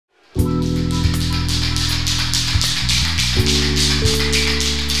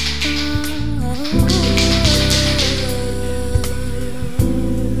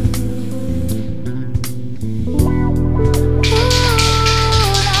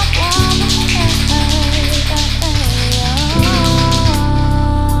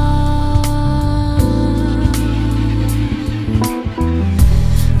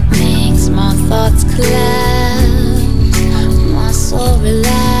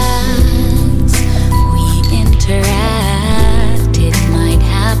interact, it might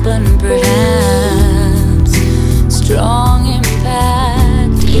happen perhaps. Strong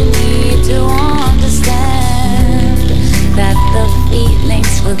impact, you need to understand that the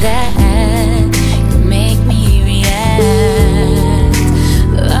feelings for that can make me react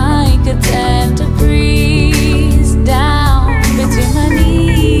like a tender breeze down between my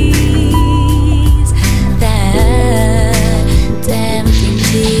knees. That tempting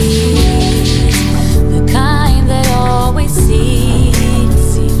tease, the kind that always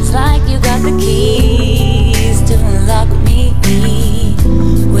seems like you got the keys to unlock me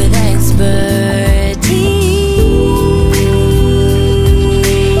with expertise.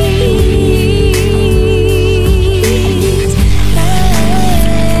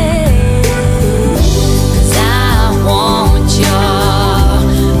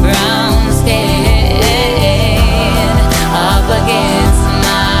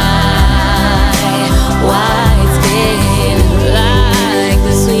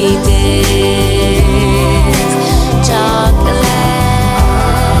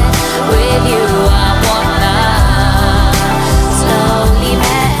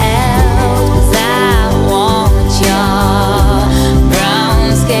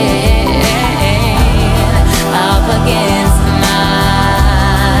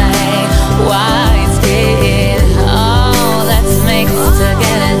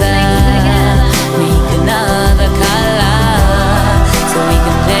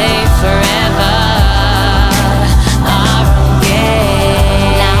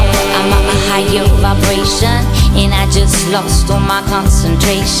 And I just lost all my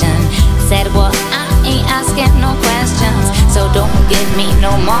concentration. Said, well, I ain't asking no questions, so don't give me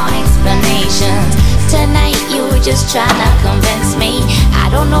no more explanations. Tonight you were just trying to convince me. I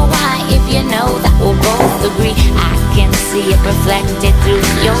don't know why, if you know that we'll both agree. I can see it reflected through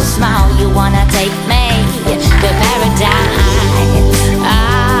your smile. You wanna take me to paradise.